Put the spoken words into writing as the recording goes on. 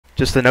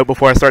Just a note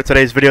before I start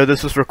today's video,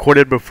 this was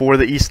recorded before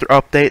the Easter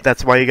update.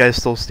 That's why you guys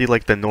still see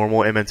like the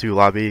normal MN2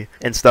 lobby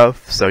and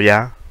stuff. So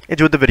yeah,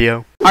 enjoy the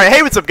video. Alright,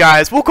 hey, what's up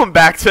guys? Welcome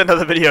back to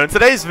another video. In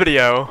today's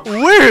video,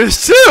 where's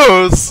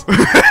Chillz?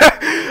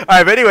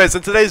 Alright, but anyways,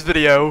 in today's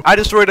video, I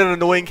destroyed an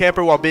annoying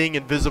camper while being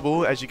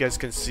invisible, as you guys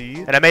can see.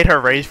 And I made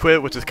her rage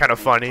quit, which is kind of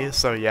funny,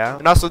 so yeah.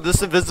 And also,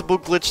 this invisible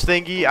glitch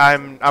thingy,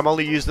 I'm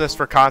only using this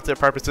for content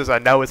purposes. I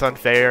know it's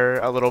unfair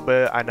a little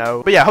bit, I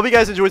know. But yeah, hope you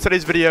guys enjoyed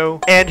today's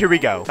video, and here we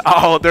go.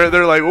 Oh, they're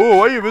like, oh,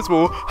 why are you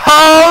invisible?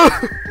 How?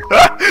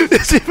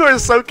 These people are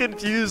so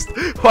confused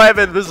why I'm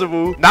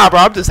invisible. Nah,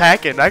 bro, I'm just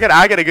hacking. I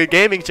got a good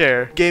gaming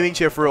chair. Gaming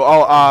chair for real.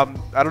 Oh, I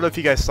don't know if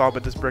you guys saw,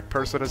 but this brick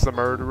person is the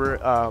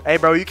murderer. Hey,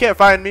 bro, you can't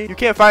find me. You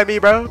can't find me,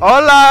 bro.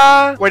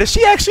 Hola. Wait, does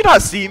she actually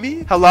not see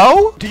me?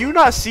 Hello? Do you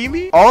not see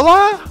me?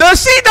 Hola?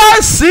 Does she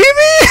not see me?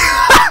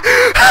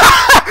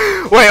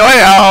 Wait.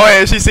 Oh,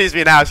 wait. She sees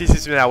me now. She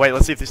sees me now. Wait,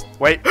 let's see if this.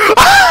 Wait.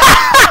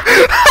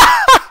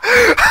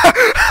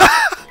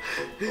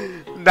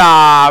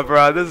 Nah,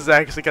 bro, this is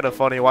actually kind of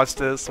funny. Watch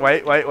this.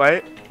 Wait.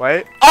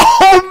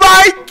 Oh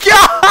my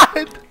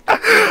god!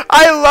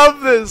 I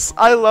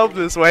love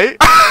this. Wait.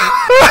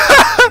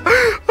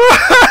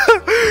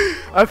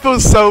 I feel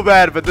so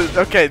bad, but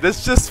okay, this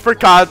is just for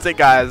content,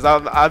 guys.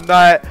 I'm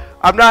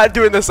not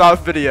doing this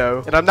off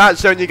video, and I'm not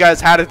showing you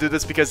guys how to do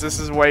this because this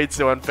is way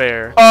too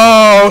unfair.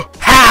 Oh,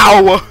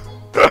 how?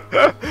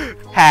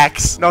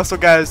 Hacks. And also,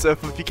 guys,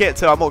 if you can't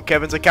tell, I'm on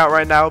Kevin's account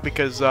right now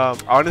because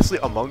honestly,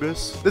 Among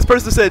Us. This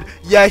person said,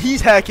 yeah,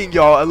 he's hacking,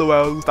 y'all.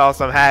 LOL. Install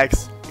some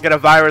hacks. I got a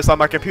virus on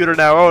my computer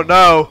now. Oh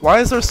no.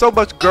 Why is there so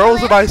much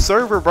girls on my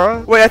server,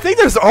 bro? Wait, I think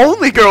there's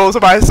only girls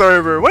on my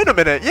server. Wait a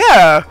minute.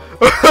 Yeah.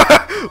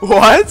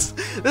 What?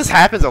 This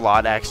happens a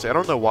lot, actually. I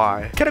don't know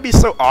why. Can it be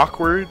so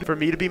awkward for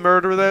me to be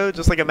murderer, though?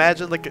 Just like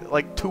imagine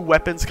like two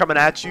weapons coming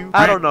at you.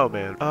 I don't know,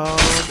 man.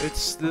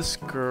 It's this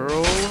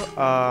girl.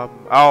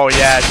 Oh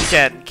yeah, she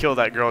can't kill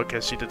that girl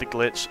because she did the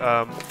glitch.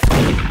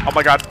 Oh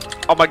my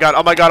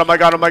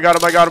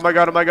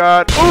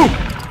god. Ooh!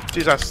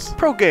 Jesus.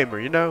 Pro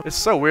gamer, you know? It's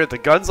so weird. The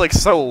gun's like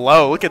so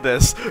low. Look at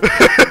this.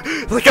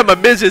 Like I'm a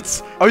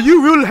midget. Are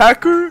you a real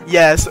hacker?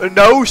 Yes.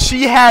 No,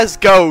 she has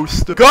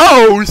ghost.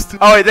 Ghost?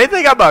 Oh, wait, they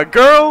think I'm a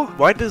girl?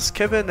 Why does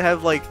Kevin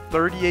have like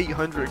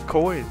 3,800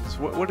 coins?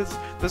 What is...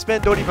 This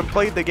man don't even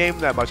play the game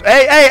that much.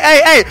 Hey!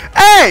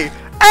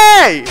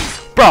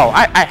 Bro,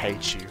 I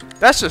hate you.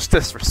 That's just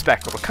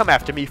disrespectful. Come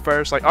after me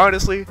first. Like,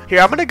 honestly. Here,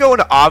 I'm gonna go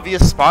in an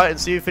obvious spot and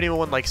see if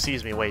anyone, like,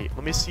 sees me. Wait,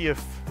 let me see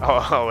if...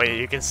 Oh, wait,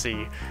 you can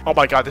see. Oh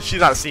my god, does she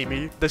not see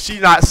me? Does she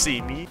not see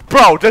me?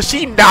 Bro, does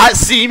she not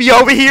see me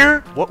over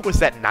here? What was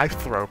that knife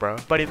throw, bro?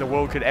 Nobody in the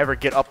world could ever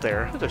get up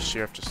there. The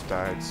sheriff just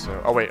died,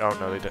 so... Oh, wait, oh,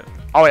 no, they didn't.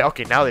 Oh, wait,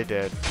 okay, now they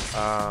did.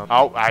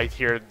 Oh, I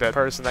hear the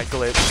person that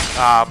glitched.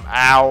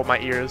 Ow, my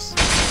ears.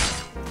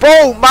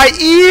 Bro, my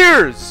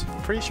ears!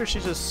 Pretty sure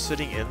she's just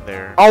sitting in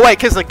there. Oh wait,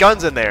 cause the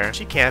gun's in there. Is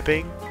she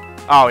camping?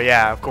 Oh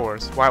yeah, of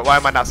course. Why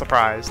am I not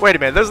surprised? Wait a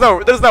minute.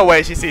 There's no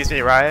way she sees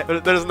me, right?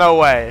 There's no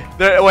way.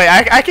 Wait,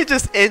 I could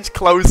just inch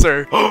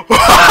closer. And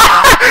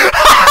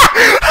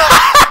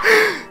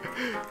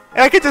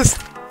I could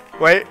just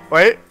wait.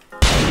 I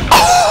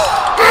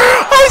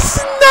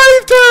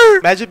sniped her.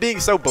 Imagine being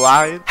so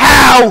blind.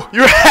 How?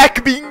 You're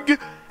hacking.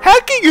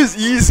 Hacking is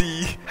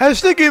easy.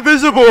 Hashtag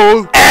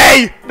invisible.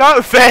 Hey,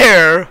 not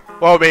fair.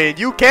 Well, I mean,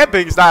 you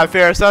camping's not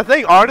fair, so I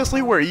think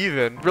honestly we're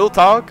even. Real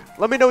talk.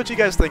 Let me know what you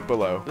guys think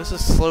below. This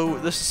is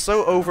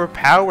so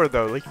overpowered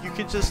though. Like you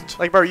could just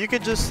bro, you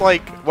could just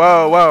like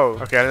whoa.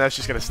 Okay, I don't know if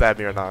she's gonna stab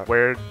me or not.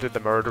 Where did the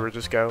murderer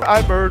just go?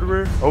 I'm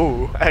murderer.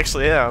 Oh, I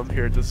actually am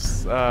here.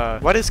 This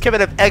why does Kevin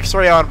have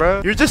X-ray on,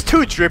 bro? You're just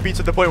too drippy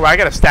to the point where I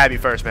gotta stab you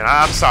first, man.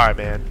 I'm sorry,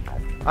 man.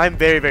 I'm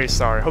very, very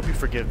sorry. Hope you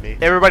forgive me.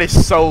 Everybody's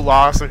so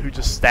lost on who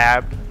just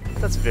stabbed.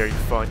 That's very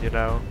fun, you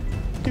know.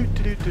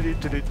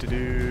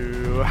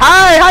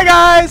 Hi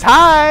guys,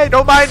 hi.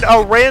 Don't mind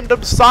a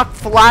random sock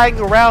flying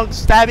around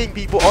stabbing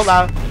people.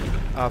 Hola.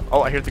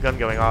 Oh, I hear the gun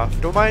going off.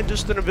 Don't mind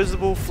just an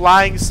invisible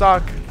flying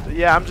sock.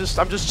 Yeah, I'm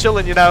just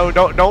chilling, you know.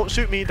 Don't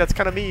shoot me. That's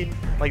kind of mean.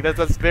 Like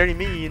that's very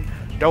mean.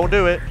 Don't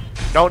do it.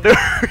 Don't do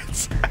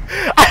it.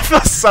 I feel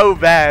so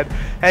bad.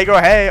 Hey, go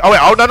hey. Oh wait.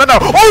 Oh no.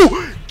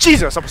 Oh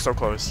Jesus, I'm so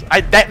close.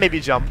 That made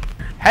me jump.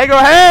 Hey, go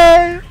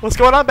hey! What's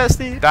going on,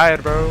 bestie?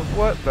 Dying, bro.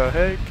 What the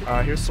heck?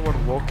 Here's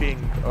someone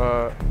walking,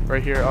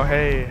 right here. Oh,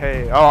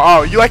 hey.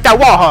 Oh, you like that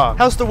wall, huh?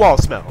 How's the wall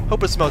smell?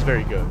 Hope it smells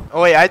very good.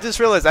 Oh, wait, I just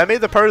realized I made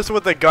the person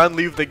with the gun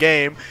leave the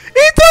game.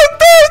 He took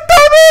this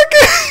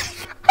stomach!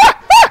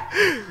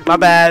 My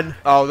bad.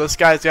 Oh, this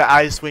guy's got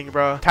eye swing,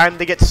 bro. Time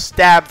to get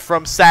stabbed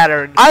from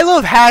Saturn. I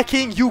love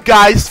hacking you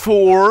guys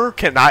for...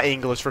 Cannot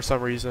English for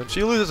some reason.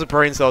 She loses her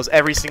brain cells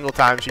every single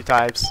time she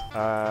types.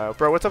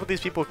 Bro, what's up with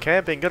these people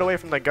camping? Get away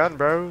from the gun,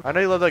 bro. I know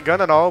you love that gun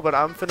and all, but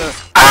I'm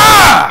finna...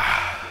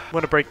 Ah! I'm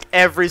gonna break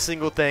every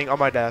single thing on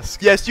my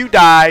desk. Yes, you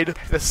died.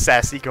 The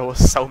sassy girl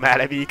is so mad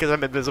at me because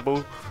I'm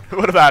invisible.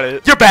 What about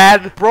it? You're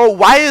bad. Bro,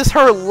 why is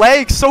her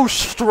leg so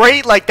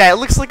straight like that? It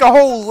looks like a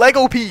whole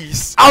Lego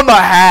piece. I'm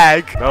a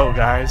hag. Oh,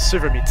 guys,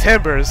 shiver me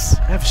timbers.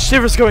 I have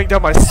shivers going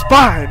down my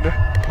spine.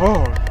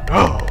 Oh,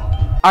 no.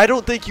 I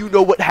don't think you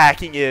know what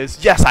hacking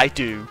is. Yes, I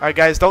do. Alright,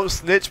 guys, don't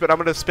snitch, but I'm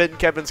gonna spin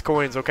Kevin's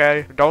coins,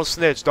 okay? Don't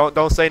snitch.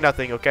 Don't say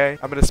nothing, okay?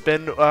 I'm gonna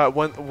spin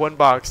one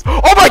box.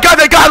 Oh my god,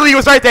 that godly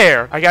was right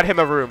there! I got him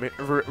a rune.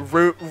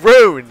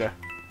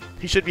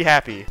 He should be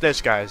happy. This,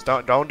 guys,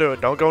 don't do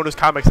it. Don't go in his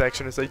comic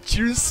section and say,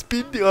 "You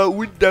spin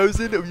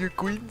 1,000 of your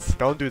coins."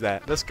 Don't do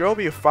that. This girl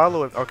be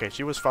following. Okay,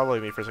 she was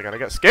following me for a second. I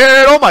got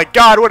scared. Oh my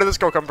god, where did this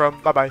girl come from?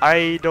 Bye bye.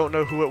 I don't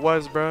know who it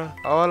was, bro.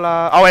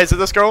 Hola. Oh wait, is it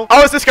this girl?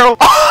 Oh, it's this girl.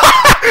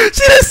 She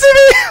didn't see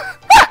me.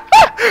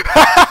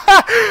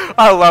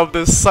 I love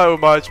this so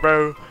much,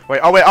 bro. Wait.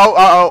 Oh wait.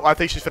 Oh. I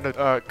think she's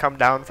finna come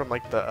down from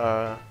like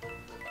the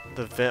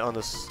vent on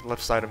this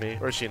left side of me.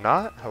 Or is she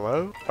not?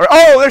 Hello? Or,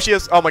 oh, there she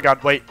is. Oh my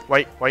god. Wait.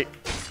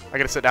 I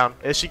gotta sit down.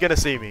 Is she gonna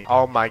see me?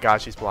 Oh my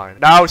god, she's blind.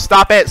 No,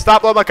 stop it.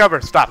 Stop blowing my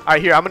cover. Stop.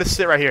 Alright, here. I'm gonna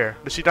sit right here.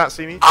 Does she not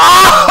see me?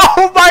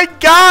 Oh my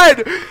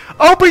god!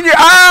 Open your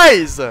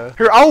eyes!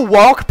 Here, I'll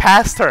walk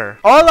past her.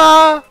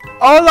 Hola!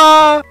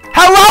 Hola!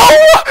 Hello!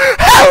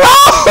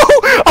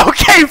 Hello!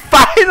 Okay,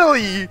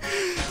 finally!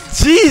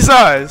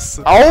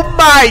 Jesus! Oh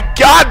my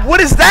god, what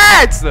is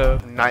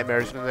that?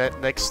 Nightmares in the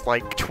next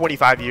like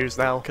 25 years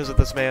now because of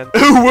this man.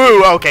 Ooh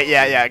woo! Okay,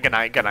 yeah, good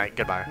night,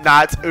 goodbye.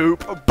 Not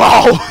oop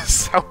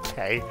balls.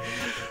 Okay.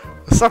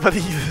 Some of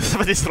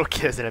these little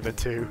kids in it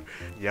too.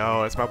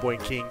 Yo, it's my boy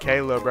King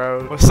Kayla,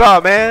 bro. What's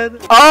up, man?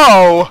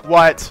 Oh,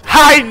 what?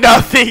 Hi,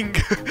 nothing.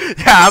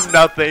 Yeah, I'm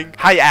nothing.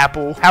 Hi,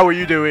 Apple. How are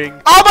you doing?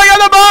 Oh my god,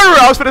 the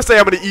murderer! I was gonna say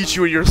I'm gonna eat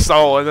you in your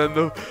soul, and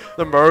then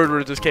the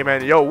murderer just came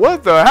in. Yo,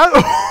 what the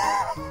hell?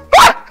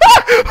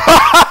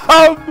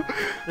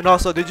 And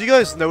also, did you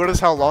guys notice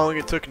how long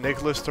it took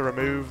Nicholas to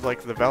remove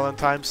like the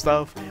Valentine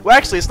stuff? Well,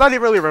 actually, it's not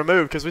even really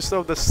removed because we still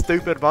have this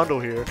stupid bundle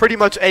here. Pretty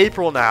much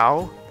April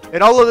now,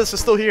 and all of this is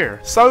still here.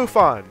 So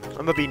fun.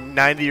 I'm gonna be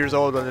 90 years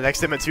old when the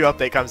next Diamond 2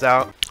 update comes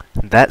out.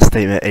 That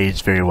statement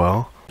aged very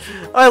well.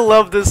 I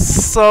love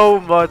this so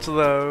much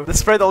though. This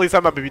is probably the only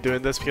time I'm gonna be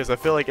doing this because I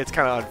feel like it's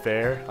kind of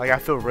unfair. Like I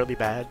feel really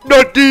bad.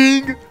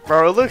 Nothing!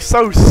 Bro, it looks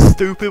so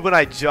stupid when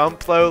I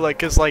jump though. Like,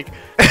 cause like...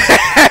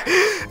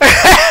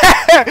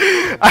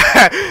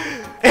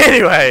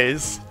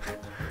 Anyways.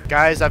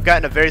 Guys, I've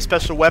gotten a very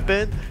special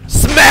weapon.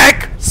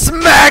 Smack!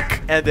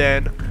 Smack! And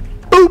then...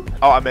 boop!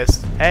 Oh, I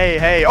missed.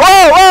 Hey.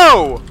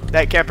 Oh!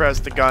 That camper has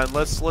the gun.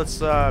 Let's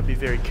be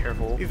very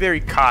careful. Be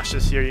very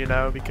cautious here, you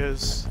know,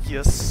 because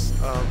yes.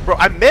 Bro,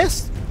 I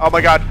missed. Oh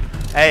my god.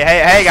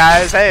 Hey,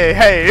 guys.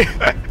 Hey.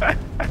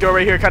 Go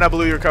right here. Kind of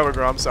blew your cover,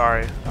 girl. I'm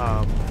sorry.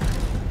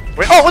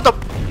 Wait. Oh, what the?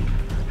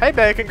 Hey,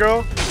 bacon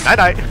girl.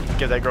 Night.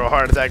 Give that girl a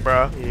heart attack,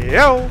 bro.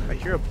 Yo. I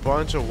hear a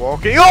bunch of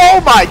walking.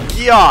 Oh my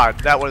god.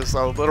 That was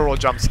a literal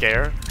jump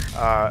scare.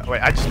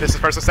 Wait. I just missed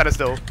this person standing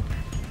still.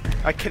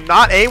 I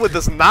cannot aim with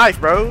this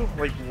knife, bro.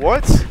 Like,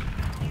 what?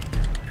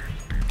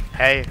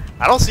 Hey,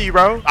 I don't see you,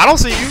 bro. I don't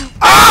see you.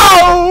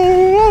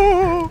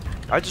 Oh!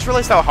 I just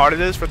realized how hard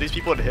it is for these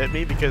people to hit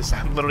me because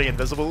I'm literally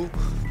invisible.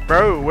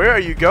 Bro, where are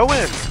you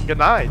going? Good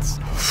night.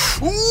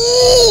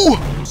 Ooh!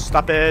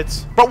 Stop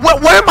it. But where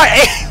am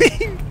I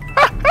aiming?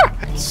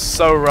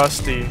 So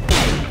rusty.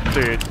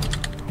 Dude.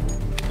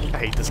 I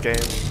hate this game.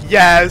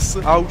 Yes!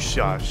 Oh,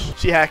 shush.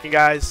 She hacking,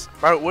 guys.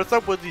 Bro, what's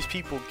up with these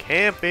people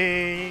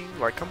camping?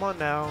 Like, come on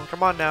now.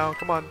 Come on.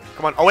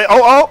 Oh, wait.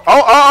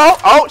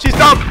 Oh, she's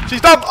dumb.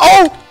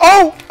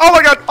 Oh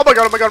my god.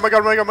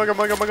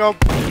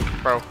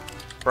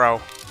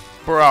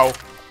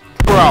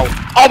 Bro.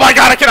 Oh my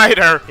god, I cannot hit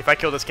her. If I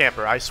kill this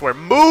camper, I swear.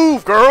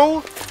 Move,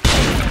 girl.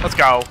 Let's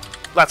go.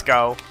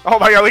 Oh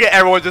my god, look at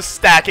everyone just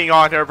stacking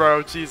on her,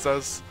 bro.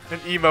 Jesus. And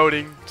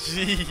emoting.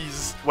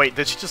 Jeez. Wait,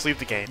 did she just leave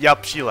the game?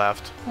 Yup, she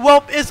left.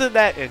 Well, isn't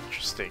that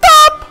interesting?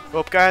 Stop!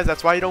 Well, guys,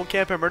 that's why you don't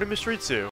camp in Murder Mystery 2.